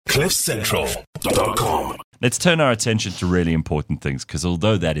CliffCentral.com. Let's turn our attention to really important things, because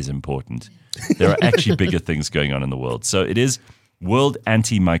although that is important, there are actually bigger things going on in the world. So it is World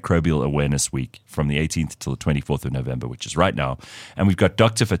Anti-Microbial Awareness Week from the 18th till the 24th of November, which is right now. And we've got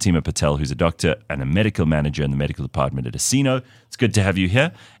Dr. Fathima Patel, who's a doctor and a medical manager in the medical department at Acino. It's good to have you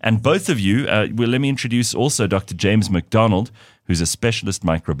here. And both of you, let me introduce also Dr. James McDonald, who's a specialist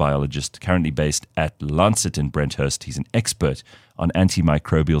microbiologist currently based at Lancet in Brenthurst. He's an expert on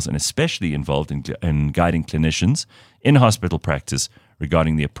antimicrobials and especially involved in guiding clinicians in hospital practice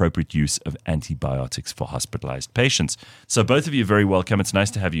regarding the appropriate use of antibiotics for hospitalized patients. So both of you are very welcome. It's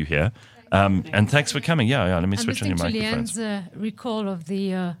nice to have you here. And thanks for coming. Yeah, let me switch on your microphones. Leanne's recall of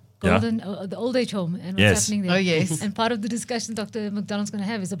the the old age home and what's happening there. Oh, yes. And part of the discussion Dr. McDonald's going to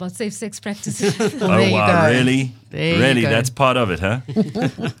have is about safe sex practices. Oh, wow, really? There Really? you go. That's part of it, huh?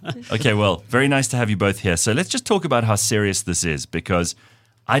 Okay, well, very nice to have you both here. So let's just talk about how serious this is, because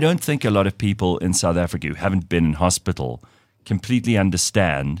I don't think a lot of people in South Africa who haven't been in hospital completely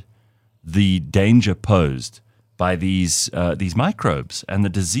understand the danger posed by these microbes and the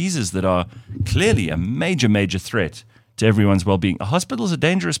diseases that are clearly a major, major threat to everyone's well-being. A hospital is a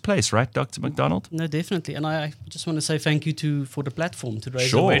dangerous place, right, Dr. McDonald? No, definitely. And I just want to say thank you for the platform to raise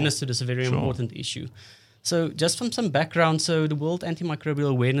Sure. awareness to this very important issue. So just from some background, so the World Anti-Microbial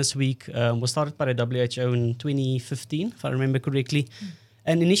Awareness Week was started by the WHO in 2015, if I remember correctly.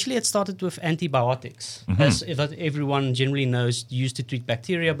 And initially it started with antibiotics, as that everyone generally knows, used to treat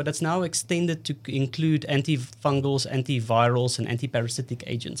bacteria, but it's now extended to include antifungals, antivirals, and antiparasitic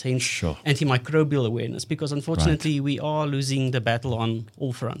agents, hence antimicrobial awareness, because unfortunately we are losing the battle on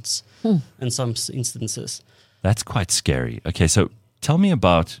all fronts in some instances. That's quite scary. Okay, so tell me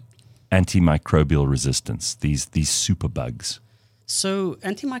about antimicrobial resistance, these superbugs. So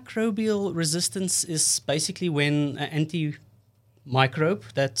antimicrobial resistance is basically when an antimicrobe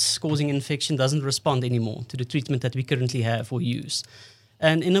that's causing infection doesn't respond anymore to the treatment that we currently have or use.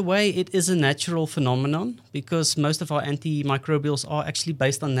 And in a way, it is a natural phenomenon because most of our antimicrobials are actually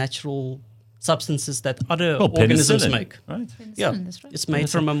based on natural substances that other organisms penicillin, make. Right? Yeah, That's right. it's made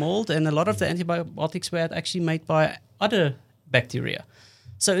from a mold, and a lot of the antibiotics were actually made by other bacteria.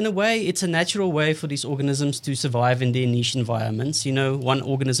 So in a way, it's a natural way for these organisms to survive in their niche environments. You know, one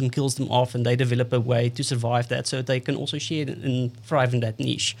organism kills them off and they develop a way to survive that so they can also share and thrive in that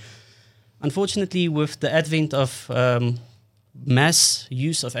niche. Unfortunately, with the advent of mass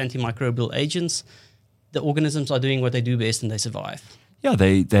use of antimicrobial agents, the organisms are doing what they do best and they survive. Yeah,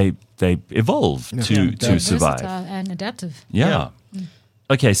 they evolve to survive. Versatile and adaptive. Yeah.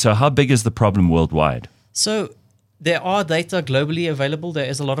 Okay, so how big is the problem worldwide? So there are data globally available. There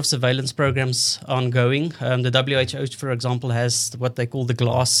is a lot of surveillance programs ongoing. The WHO, for example, has what they call the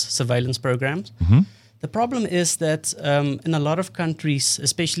glass surveillance programs. The problem is that in a lot of countries,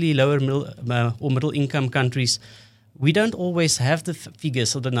 especially lower or middle income countries, we don't always have the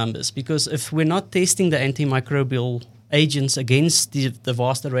figures or the numbers, because if we're not testing the antimicrobial agents against the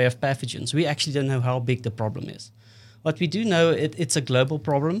vast array of pathogens, we actually don't know how big the problem is. What we do know, it's a global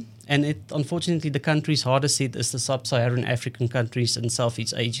problem, and unfortunately the countries hardest hit is the sub-Saharan African countries and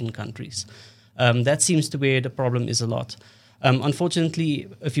Southeast Asian countries. That seems to where the problem is a lot. Unfortunately,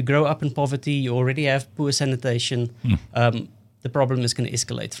 if you grow up in poverty, you already have poor sanitation, the problem is going to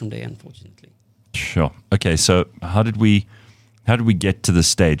escalate from there, unfortunately. Sure. Okay, so how did we get to this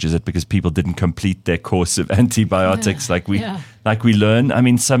stage? Is it because people didn't complete their course of antibiotics like we learn? I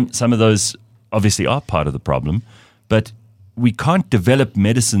mean, some of those obviously are part of the problem, but we can't develop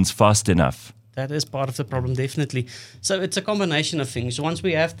medicines fast enough. That is part of the problem, definitely. So it's a combination of things. Once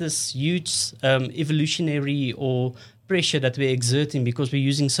we have this huge evolutionary or pressure that we're exerting because we're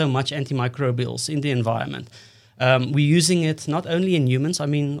using so much antimicrobials in the environment, we're using it not only in humans. I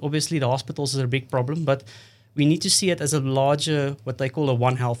mean, obviously the hospitals is a big problem, but we need to see it as a larger, what they call a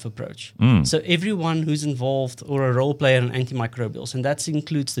One Health approach. So everyone who's involved or a role player in antimicrobials, and that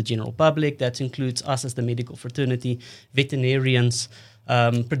includes the general public, that includes us as the medical fraternity, veterinarians,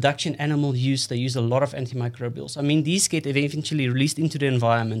 production animal use, they use a lot of antimicrobials. I mean, these get eventually released into the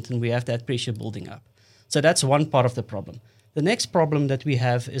environment and we have that pressure building up. So that's one part of the problem. The next problem that we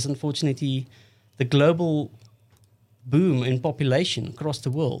have is unfortunately the global boom in population across the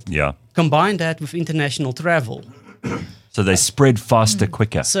world. Yeah. Combine that with international travel. So they spread faster,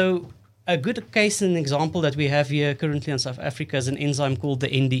 quicker. So a good case and example that we have here currently in South Africa is an enzyme called the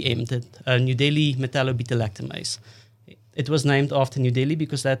NDM, the New Delhi metallobeta-lactamase. It was named after New Delhi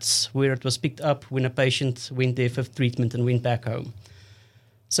because that's where it was picked up when a patient went there for treatment and went back home.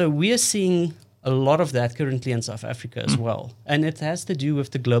 So we are seeing a lot of that currently in South Africa as well. And it has to do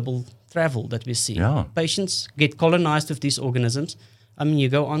with the global travel that we're seeing. Yeah. Patients get colonized with these organisms. I mean, you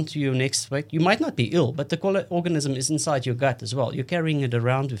go on to your next weight. You might not be ill, but the organism is inside your gut as well. You're carrying it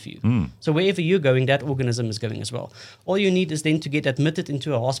around with you. So wherever you're going, that organism is going as well. All you need is then to get admitted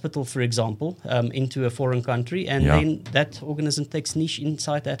into a hospital, for example, into a foreign country, and then that organism takes niche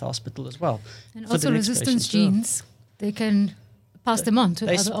inside that hospital as well. And also resistance genes, they can pass them on to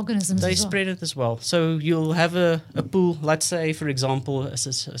other organisms They as well. spread it as well. So you'll have a pool, let's say, for example,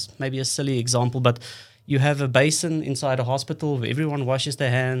 maybe a silly example, but you have a basin inside a hospital where everyone washes their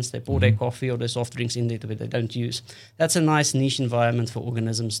hands, they pour their coffee or their soft drinks in there that they don't use. That's a nice niche environment for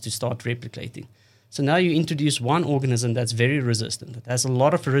organisms to start replicating. So now you introduce one organism that's very resistant. It has a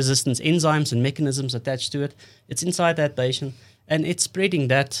lot of resistance enzymes and mechanisms attached to it. It's inside that basin, and it's spreading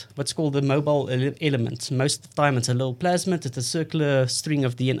that, what's called the mobile element. Most of the time it's a little plasmid. It's a circular string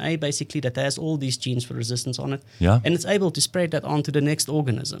of DNA, basically, that has all these genes for resistance on it. Yeah. And it's able to spread that onto the next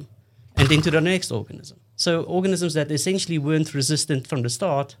organism. And then to the next organism. So organisms that essentially weren't resistant from the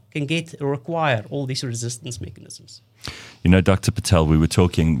start can get or acquire all these resistance mechanisms. You know, Dr. Patel, we were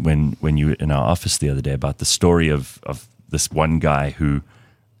talking when you were in our office the other day about the story of this one guy who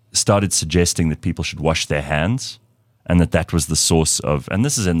started suggesting that people should wash their hands, and that was the source of, and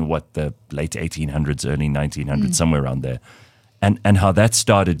this is in the late 1800s, early 1900s, somewhere around there. And how that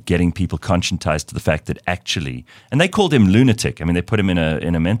started getting people conscientized to the fact that actually, and they called him lunatic. I mean, they put him in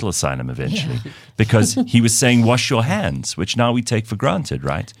a mental asylum eventually because he was saying, wash your hands, which now we take for granted,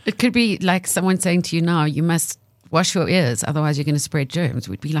 right? It could be like someone saying to you now, you must wash your ears, otherwise you're going to spread germs.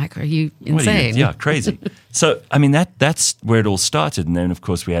 We'd be like, are you insane? Yeah, crazy. So, I mean, that's where it all started. And then, of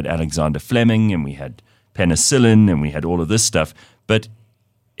course, we had Alexander Fleming and we had penicillin and we had all of this stuff. But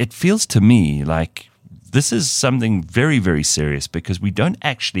it feels to me like this is something very, very serious because we don't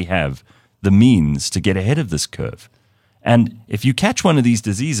actually have the means to get ahead of this curve. And if you catch one of these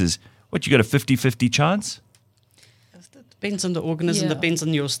diseases, you got a 50-50 chance? It depends on the organism, depends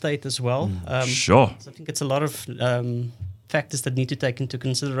on your state as well. Sure. So I think it's a lot of factors that need to take into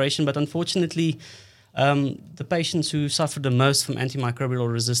consideration. But unfortunately, the patients who suffer the most from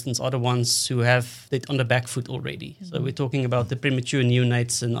antimicrobial resistance are the ones who have it on the back foot already. So we're talking about the premature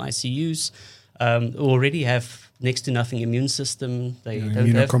neonates in ICUs, who already have next to nothing immune system. They don't have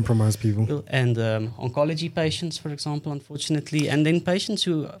immunocompromised people. And oncology patients, for example, unfortunately. And then patients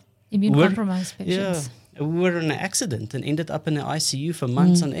who Immune-compromised patients. who were in an accident and ended up in the ICU for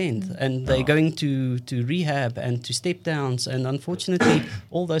months on end. And they're going to rehab and to step downs. And unfortunately,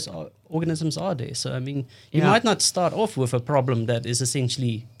 all those organisms are there. So, I mean, you might not start off with a problem that is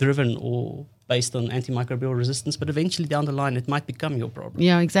essentially driven or based on antimicrobial resistance, but eventually down the line, it might become your problem.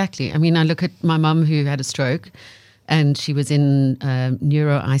 Yeah, exactly. I mean, I look at my mum who had a stroke and she was in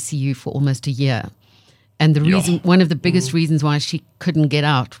neuro ICU for almost a year. And the reason, one of the biggest reasons why she couldn't get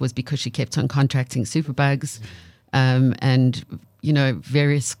out was because she kept on contracting superbugs and, you know,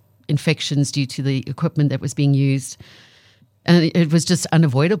 various infections due to the equipment that was being used. And it was just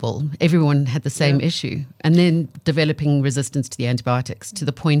unavoidable. Everyone had the same issue. And then developing resistance to the antibiotics to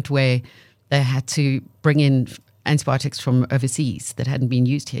the point where they had to bring in antibiotics from overseas that hadn't been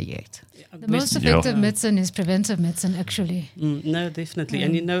used here yet. The most effective medicine is preventive medicine, actually. No, definitely.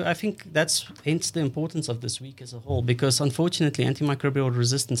 And, you know, I think that's hence the importance of this week as a whole, because unfortunately, antimicrobial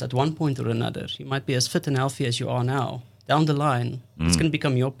resistance at one point or another, you might be as fit and healthy as you are now. Down the line, it's going to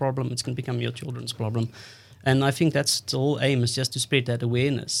become your problem. It's going to become your children's problem. And I think that's the whole aim, is just to spread that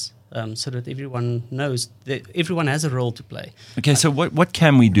awareness so that everyone knows that everyone has a role to play. Okay, so what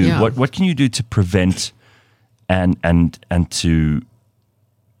can we do? Yeah. What can you do to prevent and to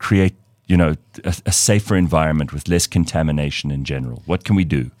create, you know, a safer environment with less contamination in general? What can we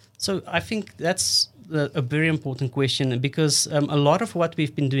do? So I think that's a very important question, because a lot of what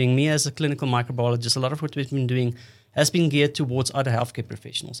we've been doing, me as a clinical microbiologist, a lot of what we've been doing has been geared towards other healthcare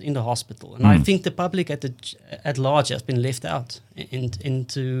professionals in the hospital. And I think the public at large has been left out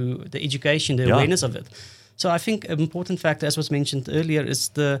into the education, the awareness of it. So I think an important factor, as was mentioned earlier, is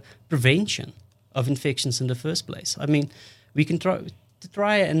the prevention of infections in the first place. I mean, we can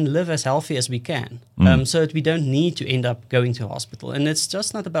try and live as healthy as we can, so that we don't need to end up going to a hospital. And it's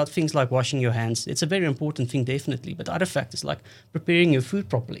just not about things like washing your hands. It's a very important thing, definitely, but other factors like preparing your food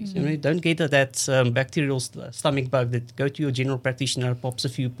properly. You know, don't get that bacterial stomach bug that go to your general practitioner, pops a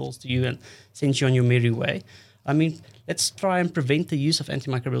few pills to you and sends you on your merry way. I mean, let's try and prevent the use of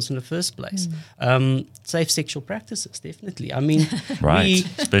antimicrobials in the first place. Safe sexual practices, definitely. I mean,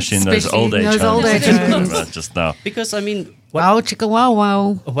 especially in those old age homes. Just now. Because, I mean, Wow, chicka wow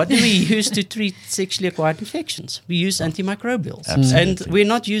wow. what do we use to treat sexually acquired infections? We use antimicrobials. Absolutely. And we're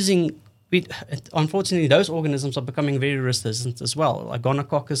not using unfortunately, those organisms are becoming very resistant as well. Like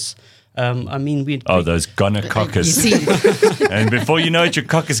gonococcus. Those gonococcus. And before you know it, your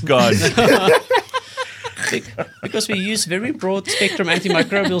cock is gone. Because we use very broad spectrum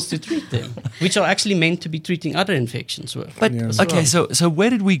antimicrobials to treat them, which are actually meant to be treating other infections with. But so where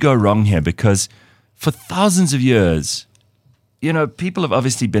did we go wrong here? Because for thousands of years, people have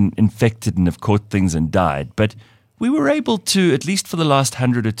obviously been infected and have caught things and died, but we were able to, at least for the last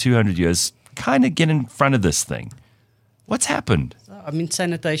 100 or 200 years, kind of get in front of this thing. What's happened?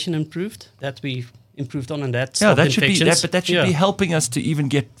 Sanitation improved. That we improved on, and that should be helping us to even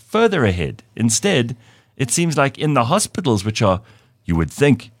get further ahead. Instead, it seems like in the hospitals, which are, you would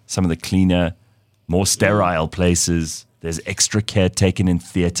think, some of the cleaner, more sterile places, there's extra care taken in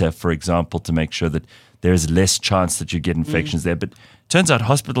theatre, for example, to make sure that there's less chance that you get infections there. But turns out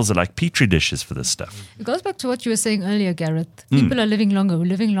hospitals are like petri dishes for this stuff. It goes back to what you were saying earlier, Gareth. People are living longer. We're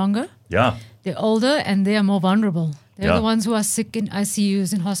living longer. Yeah. They're older and they are more vulnerable. They're the ones who are sick in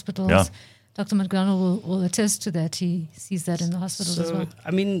ICUs, in hospitals. Yeah. Dr. McDonald will attest to that. He sees that in the hospitals as well.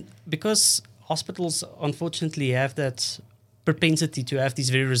 Because hospitals unfortunately have that propensity to have these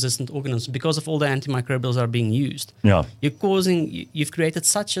very resistant organisms because of all the antimicrobials that are being used. Yeah. You've created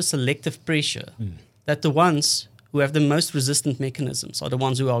such a selective pressure that the ones who have the most resistant mechanisms are the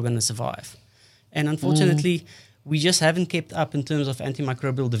ones who are going to survive. And unfortunately, we just haven't kept up in terms of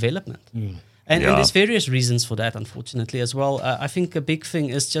antimicrobial development. And there's various reasons for that, unfortunately, as well. I think a big thing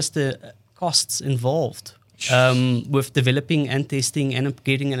is just the costs involved with developing and testing and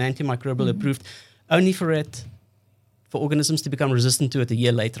getting an antimicrobial approved, only for organisms to become resistant to it a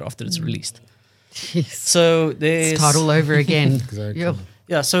year later after it's released. Jeez. So there's... Start all over again. Exactly.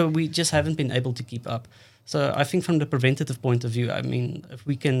 Yeah, so we just haven't been able to keep up. So I think from the preventative point of view, if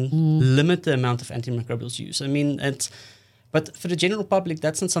we can limit the amount of antimicrobials used, but for the general public,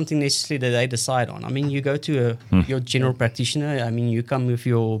 that's not something necessarily that they decide on. You go to your general practitioner, you come with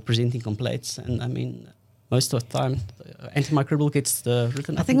your presenting complaints, and most of the time, antimicrobial gets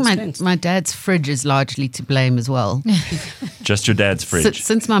written up. I think my dad's fridge is largely to blame as well. Just your dad's fridge?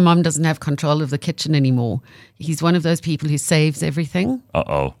 Since my mum doesn't have control of the kitchen anymore, he's one of those people who saves everything.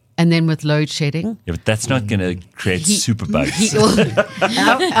 Uh-oh. And then with load shedding. Yeah, but that's not going to create superbugs.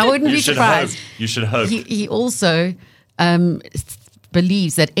 I wouldn't be surprised. You should hope. He also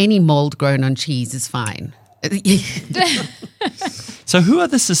believes that any mold grown on cheese is fine. So who are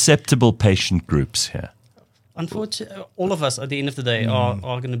the susceptible patient groups here? Unfortunately, all of us at the end of the day are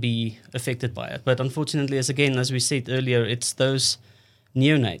going to be affected by it. But unfortunately, as we said earlier, it's those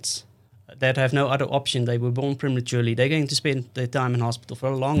neonates that have no other option. They were born prematurely. They're going to spend their time in hospital for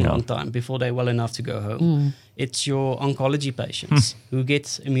a long time before they're well enough to go home. It's your oncology patients who get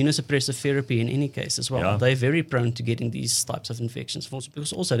immunosuppressive therapy in any case as well. They're very prone to getting these types of infections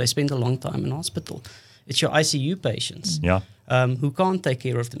because also they spend a long time in hospital. It's your ICU patients who can't take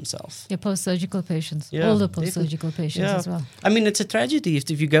care of themselves. Your post-surgical patients, older post-surgical patients as well. It's a tragedy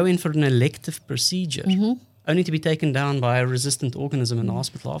if you go in for an elective procedure, only to be taken down by a resistant organism in the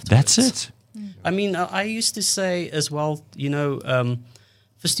hospital afterwards. That's it. I used to say as well,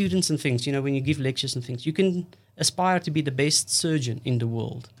 for students and things, when you give lectures and things, you can aspire to be the best surgeon in the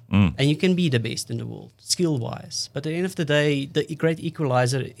world. And you can be the best in the world, skill-wise. But at the end of the day, the great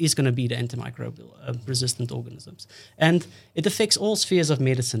equalizer is going to be the antimicrobial resistant organisms. And it affects all spheres of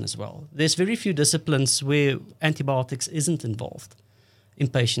medicine as well. There's very few disciplines where antibiotics isn't involved in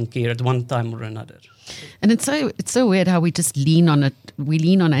patient care at one time or another. And it's so weird how we just lean on it. We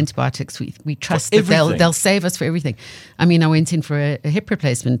lean on antibiotics. We trust that they'll save us for everything. I went in for a hip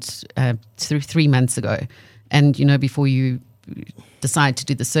replacement 3 months ago. And, before you decide to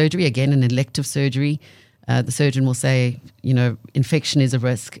do the surgery, again, an elective surgery, the surgeon will say, infection is a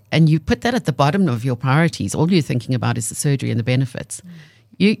risk. And you put that at the bottom of your priorities. All you're thinking about is the surgery and the benefits.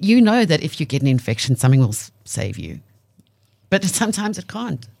 You know that if you get an infection, something will save you. But sometimes it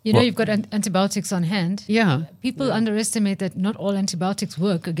can't. You've got antibiotics on hand. Yeah. People underestimate that not all antibiotics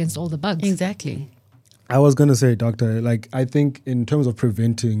work against all the bugs. Exactly. I was going to say, doctor, I think in terms of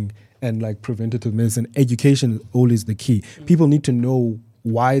preventing and preventative medicine, education is always the key. People need to know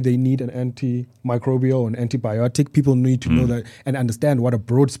why they need an antimicrobial and antibiotic. People need to know that and understand what a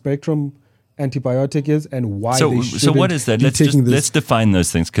broad spectrum antibiotic is and why they shouldn't. So what is that? Let's define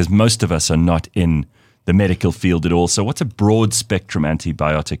those things, because most of us are not in the medical field at all. So what's a broad spectrum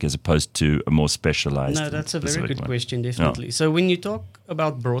antibiotic as opposed to a more specialized? No, that's a very good question, definitely. No. So when you talk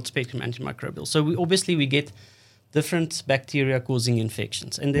about broad spectrum antimicrobial, so we get different bacteria causing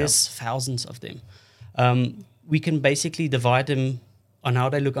infections, and there's thousands of them. We can basically divide them on how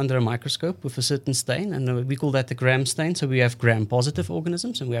they look under a microscope with a certain stain, and we call that the gram stain. So we have gram-positive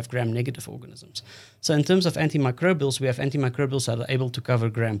organisms and we have gram-negative organisms. So in terms of antimicrobials, we have antimicrobials that are able to cover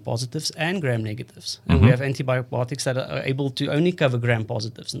gram-positives and gram-negatives. And we have antibiotics that are able to only cover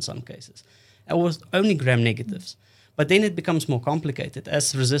gram-positives in some cases, or only gram-negatives. But then it becomes more complicated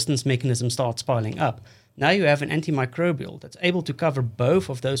as resistance mechanisms start piling up. Now you have an antimicrobial that's able to cover both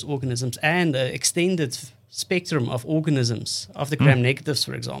of those organisms and an extended spectrum of organisms, of the gram-negatives,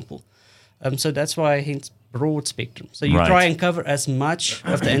 for example. So that's why hence broad spectrum. So you try and cover as much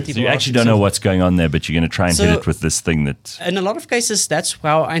of the antibiotics. So you actually don't know what's going on there, but you're going to try and hit it with this thing that... In a lot of cases, that's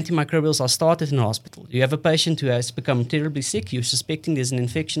how antimicrobials are started in a hospital. You have a patient who has become terribly sick. You're suspecting there's an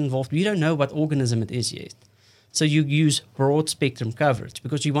infection involved. You don't know what organism it is yet. So you use broad spectrum coverage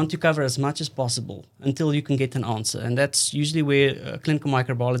because you want to cover as much as possible until you can get an answer. And that's usually where a clinical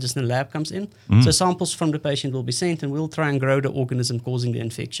microbiologist in the lab comes in. So samples from the patient will be sent and we'll try and grow the organism causing the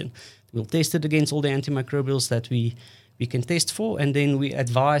infection. We'll test it against all the antimicrobials that we can test for, and then we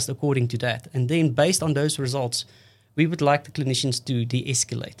advise according to that. And then based on those results, we would like the clinicians to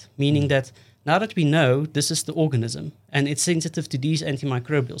de-escalate, meaning that now that we know this is the organism and it's sensitive to these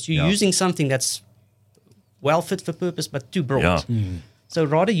antimicrobials, you're using something that's well fit for purpose, but too broad. Yeah. So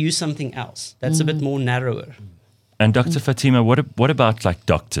rather use something else that's a bit more narrower. And Dr. Fathima, what about like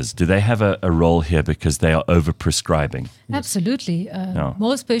doctors? Do they have a role here because they are over-prescribing? Absolutely.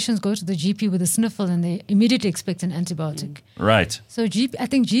 Most patients go to the GP with a sniffle and they immediately expect an antibiotic. Right. So I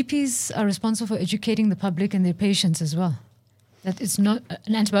think GPs are responsible for educating the public and their patients as well. That it's not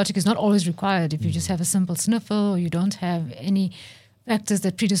an antibiotic is not always required if you just have a simple sniffle or you don't have any factors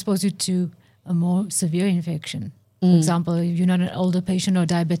that predispose you to a more severe infection. For example, if you're not an older patient or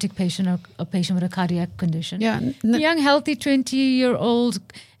diabetic patient or a patient with a cardiac condition. Yeah. Young, healthy, 20-year-old,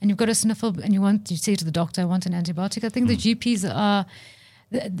 and you've got a sniffle and you say to the doctor, I want an antibiotic. I think the GPs are,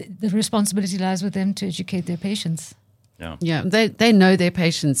 the responsibility lies with them to educate their patients. Yeah, they know their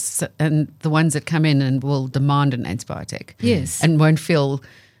patients and the ones that come in and will demand an antibiotic. Yes. And won't feel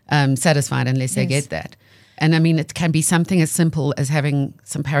satisfied unless they get that. And I mean, it can be something as simple as having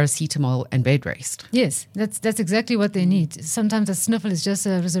some paracetamol and bed rest. Yes, that's exactly what they need. Sometimes a sniffle is just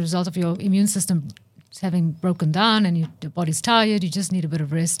as a result of your immune system having broken down and your body's tired. You just need a bit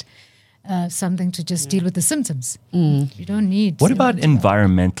of rest, something to just deal with the symptoms. You don't need... What about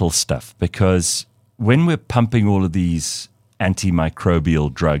environmental stuff? Because when we're pumping all of these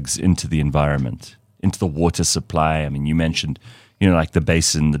antimicrobial drugs into the environment, into the water supply, I mean, you mentioned, like the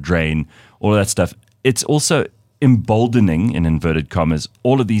basin, the drain, all of that stuff, it's also emboldening, in inverted commas,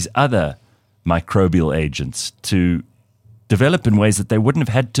 all of these other microbial agents to develop in ways that they wouldn't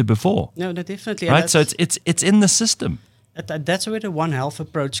have had to before. No, definitely. Right? So it's in the system. That's where the One Health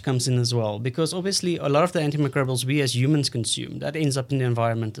approach comes in as well, because obviously a lot of the antimicrobials we as humans consume, that ends up in the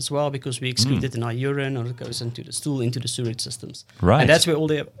environment as well because we excrete it in our urine or it goes into the stool, into the sewage systems. Right. And that's where all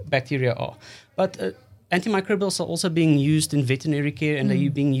the bacteria are. But antimicrobials are also being used in veterinary care and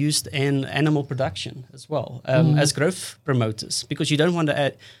they're being used in animal production as well as growth promoters, because you don't want to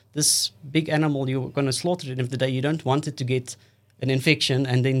add this big animal you're going to slaughter at the end of the day. You don't want it to get an infection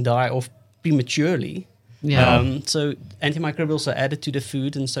and then die off prematurely. Yeah. So antimicrobials are added to the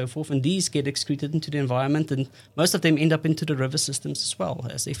food and so forth, and these get excreted into the environment, and most of them end up into the river systems as well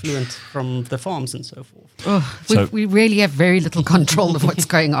as effluent from the farms and so forth. We really have very little control of what's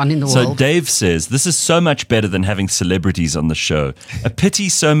going on in the So world. Dave says, this is so much better than having celebrities on the show. A pity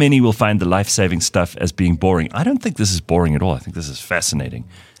so many will find the life-saving stuff as being boring. I don't think this is boring at all. I think this is fascinating.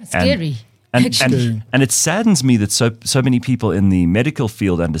 It's scary. And it saddens me that so many people in the medical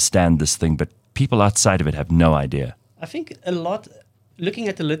field understand this thing, but people outside of it have no idea. I think a lot, looking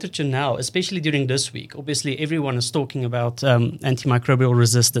at the literature now, especially during this week, obviously everyone is talking about antimicrobial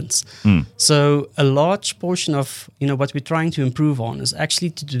resistance. So a large portion of what we're trying to improve on is actually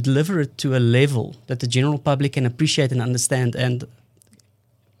to deliver it to a level that the general public can appreciate and understand, and,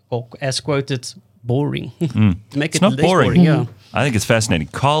 as quoted, boring. Make It's it not less boring. Yeah. I think it's fascinating.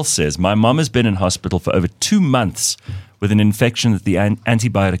 Carl says, my mom has been in hospital for over 2 months with an infection that the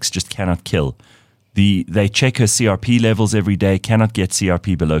antibiotics just cannot kill. They check her CRP levels every day, cannot get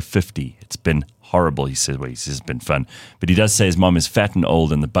CRP below 50. It's been horrible, he says. Well, he says it's been fun. But he does say his mom is fat and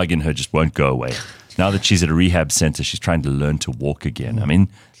old and the bug in her just won't go away. Now that she's at a rehab center, she's trying to learn to walk again. I mean,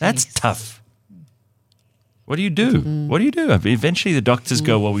 that's tough. What do you do? What do you do? Eventually the doctors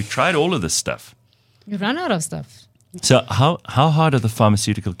go, well, we've tried all of this stuff. You run out of stuff. So how hard are the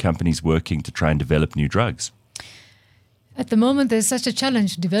pharmaceutical companies working to try and develop new drugs? At the moment, there's such a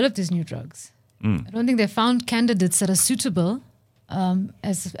challenge to develop these new drugs. I don't think they found candidates that are suitable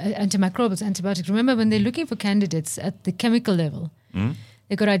as antimicrobials, antibiotics. Remember, when they're looking for candidates at the chemical level,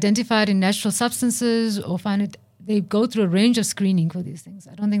 They got identified in natural substances or find it. They go through a range of screening for these things.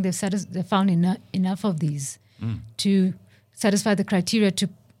 I don't think they've found enough of these to satisfy the criteria to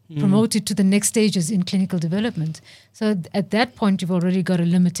promote it to the next stages in clinical development. So at that point, you've already got a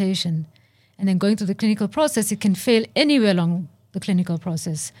limitation. And then going through the clinical process, it can fail anywhere along the clinical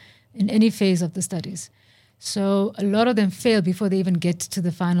process in any phase of the studies. So a lot of them fail before they even get to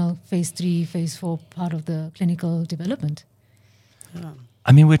the final phase 3, phase 4 part of the clinical development. Yeah.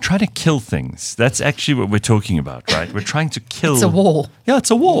 I mean, we're trying to kill things. That's actually what we're talking about, right? We're trying to kill. It's a war. Yeah,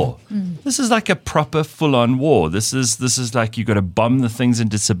 it's a war. This is like a proper full-on war. This is like you got to bomb the things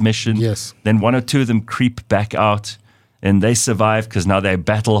into submission. Yes. Then one or two of them creep back out, and they survive because now they're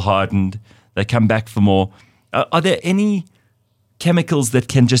battle-hardened. They come back for more. Are there any chemicals that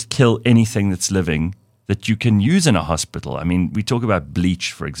can just kill anything that's living that you can use in a hospital? I mean, we talk about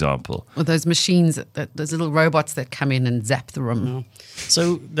bleach, for example. Or those machines, those little robots that come in and zap the room. No.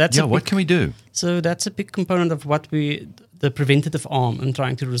 So that's what can we do? So that's a big component of what the preventative arm in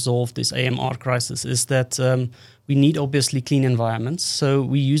trying to resolve this AMR crisis is that we need obviously clean environments. So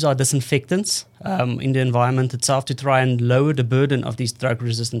we use our disinfectants in the environment itself to try and lower the burden of these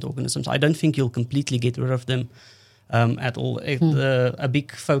drug-resistant organisms. I don't think you'll completely get rid of them at all. A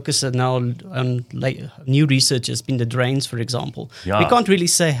big focus now on new research has been the drains, for example. Yeah. We can't really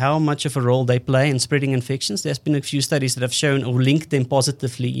say how much of a role they play in spreading infections. There's been a few studies that have shown or linked them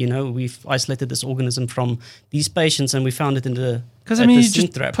positively. You know, we've isolated this organism from these patients and we found it in the Because, I mean, you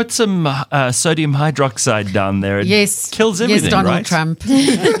just put some sodium hydroxide down there. It kills everything, Donald right? Trump.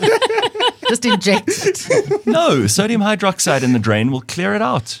 Just inject it. No, sodium hydroxide in the drain will clear it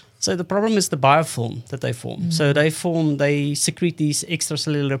out. So the problem is the biofilm that they form. So they secrete these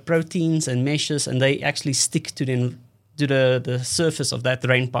extracellular proteins and meshes, and they actually stick to the surface of that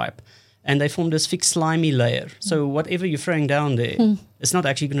drain pipe. And they form this thick, slimy layer. So whatever you're throwing down there, it's not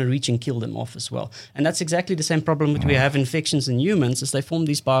actually going to reach and kill them off as well. And that's exactly the same problem that we have infections in humans, is they form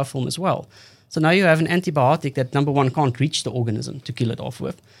these biofilm as well. So now you have an antibiotic that, number one, can't reach the organism to kill it off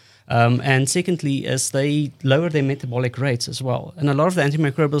with. And secondly, is they lower their metabolic rates as well. And a lot of the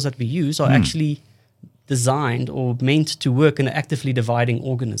antimicrobials that we use are actually designed or meant to work in an actively dividing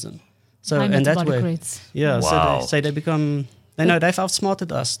organism. So High and that's metabolic where, rates. Wow. so they become. They know they've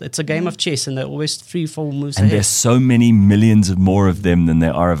outsmarted us. It's a game of chess, and they're always 3-4 moves And ahead. there's so many millions more of them than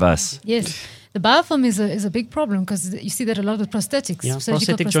there are of us. Yes. The biofilm is a big problem because you see that a lot with prosthetics. Yeah,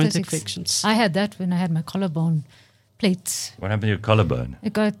 surgical prosthetic joint prosthetics. infections. I had that when I had my collarbone plate. What happened to your collarbone? I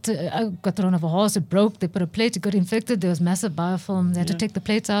got thrown off a horse. It broke. They put a plate. It got infected. There was massive biofilm. They had to take the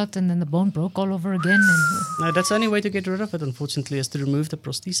plates out, and then the bone broke all over again. And No, that's the only way to get rid of it, unfortunately, is to remove the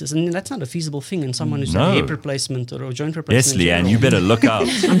prosthesis. And that's not a feasible thing in someone who's No. had hip replacement or a joint Yes, replacement. in Leanne, general. you better look out.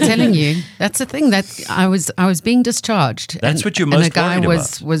 I'm telling you, that's the thing that I was being discharged. That's and, what you're and most a guy worried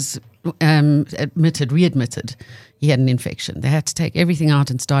was readmitted. He had an infection. They had to take everything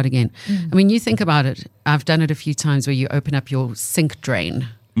out and start again. I mean, you think about it. I've done it a few times where you open up your sink drain.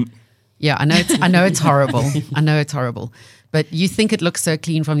 Yeah, I know it's horrible. I know it's horrible. But you think it looks so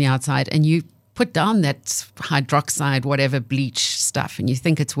clean from the outside, and you put down that hydroxide, whatever bleach stuff, and you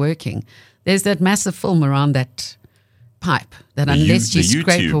think it's working. There's that massive film around that pipe that unless you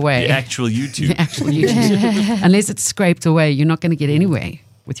scrape YouTube, away. The actual YouTube. Unless it's scraped away, you're not going to get anywhere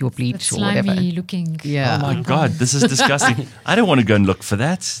with your bleach or whatever. slimy looking. Yeah. Oh my God, this is disgusting. I don't want to go and look for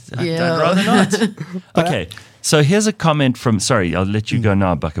that. I'd rather not. Okay, so here's a comment from, sorry, I'll let you go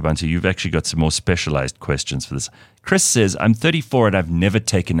now, Bakabantu. You've actually got some more specialized questions for this. Chris says, I'm 34 and I've never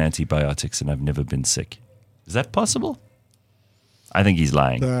taken antibiotics and I've never been sick. Is that possible? I think he's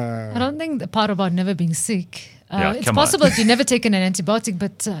lying. I don't think the part about never being sick. It's come possible on. that you've never taken an antibiotic,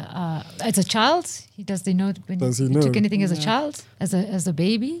 but as a child, does he know when Does you he know? took anything as a child, as a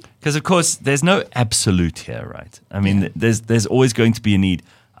baby? Because, of course, there's no absolute here, right? I mean, there's always going to be a need.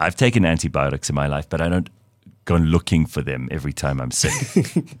 I've taken antibiotics in my life, but I don't go looking for them every time I'm sick.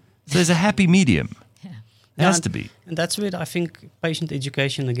 So there's a happy medium. It has to be. And that's where I think patient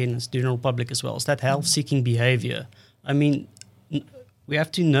education, again, as general public as well, is that health-seeking behavior. I mean, we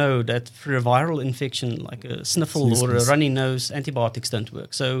have to know that for a viral infection like a sniffle or a runny nose, antibiotics don't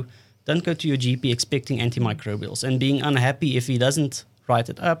work. So don't go to your GP expecting antimicrobials and being unhappy if he doesn't write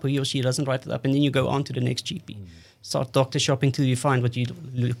it up or he or she doesn't write it up, and then you go on to the next GP. Start doctor shopping till you find what you're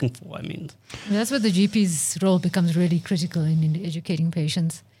looking for. I mean, That's where the GP's role becomes really critical in educating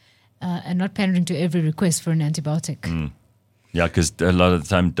patients and not pandering to every request for an antibiotic. Yeah, because a lot of the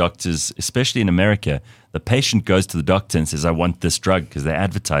time doctors, especially in America, the patient goes to the doctor and says, I want this drug, because they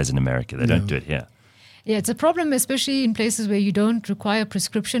advertise in America. They don't do it here. Yeah, it's a problem, especially in places where you don't require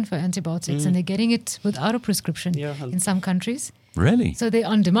prescription for antibiotics, and they're getting it without a prescription in some countries. Really? So they're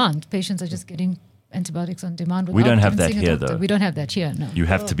on demand. Patients are just getting antibiotics on demand. We don't have that seeing a here, doctor. though. We don't have that here, no. You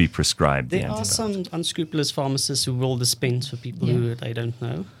have to be prescribed the There are antibiotic. some unscrupulous pharmacists who will dispense for people who they don't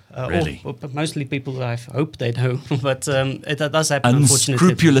know. Really? Or mostly people who I hope they know. But it does happen, unfortunately.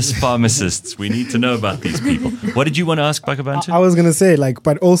 Unscrupulous pharmacists. We need to know about these people. What did you want to ask, Bhagavantan? I was gonna say, like,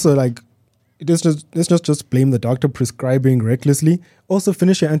 but also, like, let's not just blame the doctor prescribing recklessly. Also,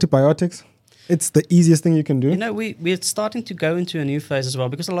 finish your antibiotics. It's the easiest thing you can do. You know, we're starting to go into a new phase as well,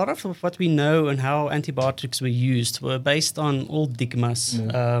 because a lot of what we know and how antibiotics were used were based on old dogmas,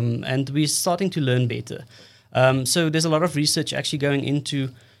 and we're starting to learn better. So there's a lot of research actually going into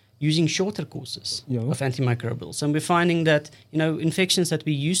using shorter courses of antimicrobials. And we're finding that, infections that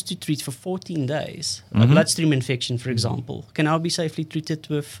we used to treat for 14 days, a bloodstream infection, for example, can now be safely treated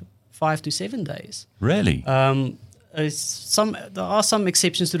with 5 to 7 days. Really? There are some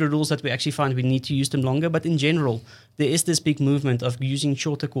exceptions to the rules that we actually find we need to use them longer, but in general, there is this big movement of using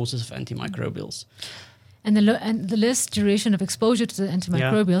shorter courses of antimicrobials. And the less duration of exposure to the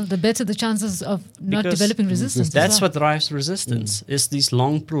antimicrobial, the better the chances of not developing resistance. That's what drives resistance, is these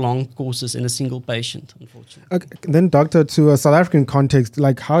long, prolonged courses in a single patient, unfortunately. Okay, then, doctor, to a South African context,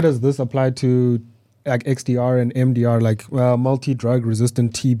 like, how does this apply to, like, XDR and MDR, like multi-drug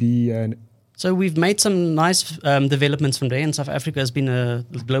resistant TB and... So we've made some nice developments from there, and South Africa has been a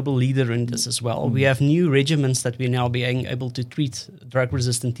global leader in this as well. We have new regimens that we're now being able to treat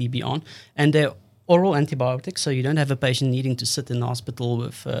drug-resistant TB on, and they're oral antibiotics, so you don't have a patient needing to sit in the hospital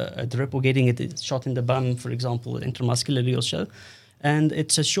with a drip or getting it shot in the bum, for example, intramuscular show. And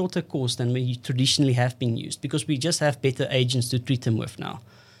it's a shorter course than we traditionally have been used, because we just have better agents to treat them with now.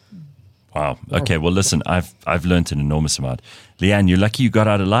 Wow. Okay. Well, listen, I've learned an enormous amount. Leanne, you're lucky you got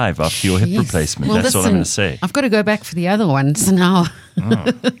out alive after your hip replacement. Well, That's all I'm going to say. I've got to go back for the other ones now.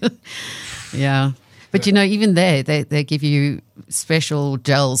 Yeah. But, even there, they give you special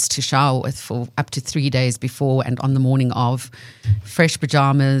gels to shower with for up to 3 days before and on the morning of. Fresh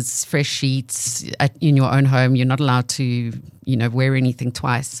pajamas, fresh sheets in your own home. You're not allowed to, wear anything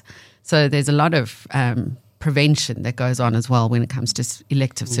twice. So there's a lot of prevention that goes on as well when it comes to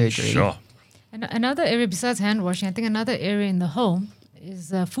elective surgery. Sure. And another area besides hand washing, I think another area in the home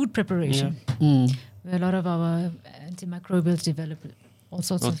is food preparation, where a lot of our antimicrobials develop all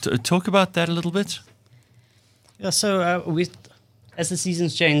sorts of... Talk about that a little bit. Yeah, so as the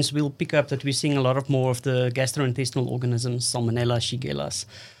seasons change, we'll pick up that we're seeing a lot of more of the gastrointestinal organisms, Salmonella, Shigella.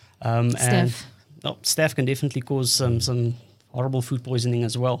 Staph can definitely cause some horrible food poisoning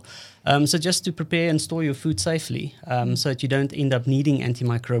as well. So just to prepare and store your food safely, so that you don't end up needing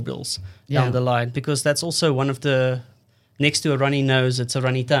antimicrobials down the line, because that's also one of the, next to a runny nose, it's a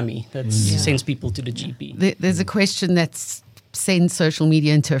runny tummy that sends people to the GP. There's a question that's sends social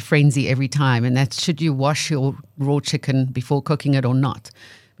media into a frenzy every time, and that's, should you wash your raw chicken before cooking it or not?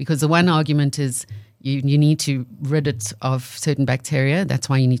 Because the one argument is you need to rid it of certain bacteria. That's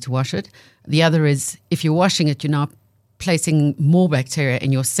why you need to wash it. The other is, if you're washing it, you're now placing more bacteria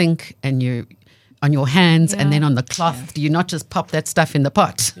in your sink and on your hands and then on the cloth. Do you not just pop that stuff in the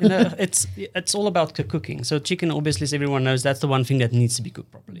pot? It's all about cooking. So chicken, obviously, as everyone knows, that's the one thing that needs to be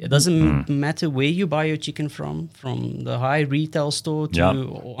cooked properly. It doesn't matter where you buy your chicken from the high retail store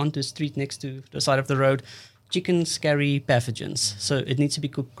or onto the street next to the side of the road. Chickens carry pathogens, so it needs to be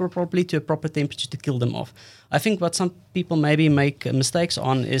cooked properly to a proper temperature to kill them off. I think what some people maybe make mistakes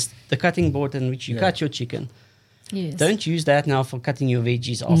on is the cutting board in which you cut your chicken. Yes. Don't use that now for cutting your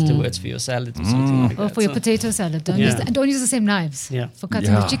veggies afterwards for your salad or something like that. Or for your potato salad. Don't use the same knives for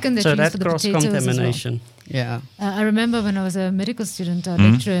cutting the chicken that you use for the potatoes as well. cross-contamination. Yeah. I remember when I was a medical student, a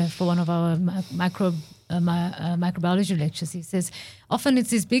lecturer for one of our microbiology lectures, he says, often it's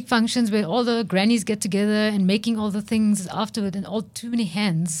these big functions where all the grannies get together and making all the things afterward, and all too many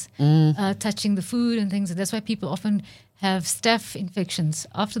hands touching the food and things. And that's why people often have staph infections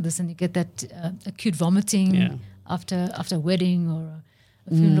after this, and you get that acute vomiting after a wedding or a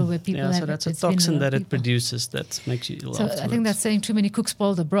funeral where people have... So that's a toxin that it produces that makes you ill afterwards. I think that's saying too many cooks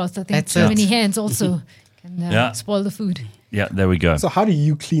spoil the broth. I think too many hands also can spoil the food. Yeah, there we go. So how do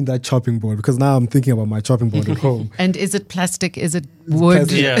you clean that chopping board? Because now I'm thinking about my chopping board at home. And is it plastic? Is it wood?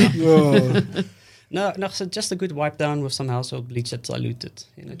 No, so just a good wipe down with some household bleach that's diluted.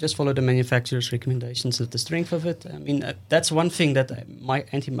 Just follow the manufacturer's recommendations of the strength of it. I mean, that's one thing that my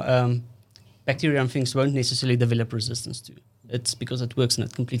bacteria and things won't necessarily develop resistance to. It's because it works in a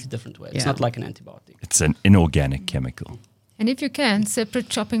completely different way. It's not like an antibiotic. It's an inorganic chemical. And if you can, separate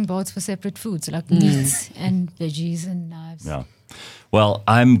chopping boards for separate foods like meats and veggies and knives. Yeah. Well,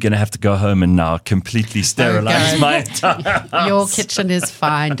 I'm going to have to go home and now completely sterilize my entire house. Your kitchen is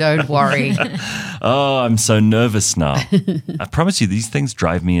fine. Don't worry. Oh, I'm so nervous now. I promise you, these things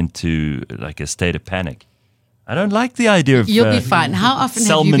drive me into like a state of panic. I don't like the idea of You'll be fine. How often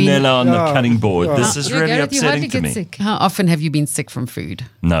have you been? salmonella on the cutting board. This is really Gareth, you hardly upsetting to get me. sick. How often have you been sick from food?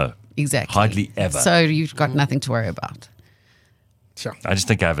 No, Exactly. hardly ever. So you've got nothing to worry about. Sure. I just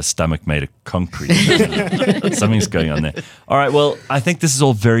think I have a stomach made of concrete. Something's going on there. All right. Well, I think this is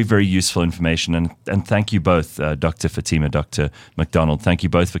all very, very useful information. And thank you both, Dr. Fathima, Dr. McDonald. Thank you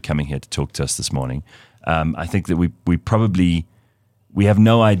both for coming here to talk to us this morning. I think that we have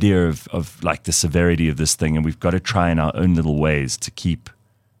no idea of like the severity of this thing. And we've got to try in our own little ways to keep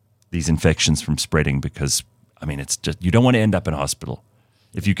these infections from spreading because, I mean, it's just, you don't want to end up in a hospital.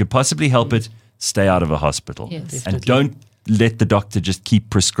 If you could possibly help it, stay out of a hospital. Yes. And don't let the doctor just keep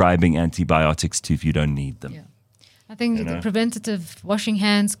prescribing antibiotics to you if you don't need them. Yeah. I think the preventative washing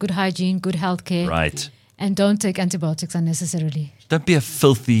hands, good hygiene, good healthcare. Right. And don't take antibiotics unnecessarily. Don't be a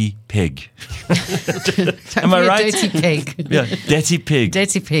filthy pig. Am I right? Dirty pig. Yeah, dirty pig.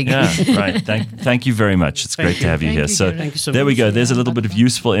 Dirty pig. Yeah, right. Thank you very much. It's great to have you Thank here. you, So Gareth. Thank you so there we much. go. There's a little bit of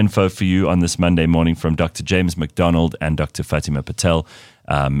useful info for you on this Monday morning from Dr. James McDonald and Dr. Fathima Patel.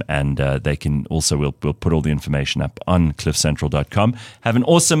 And they can also, we'll put all the information up on cliffcentral.com. Have an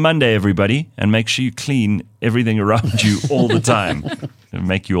awesome Monday, everybody. And make sure you clean everything around you all the time. It'll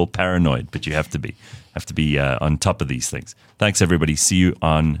make you all paranoid, but you have to be on top of these things. Thanks, everybody. See you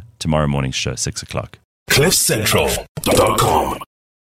on tomorrow morning's show, 6 o'clock. cliffcentral.com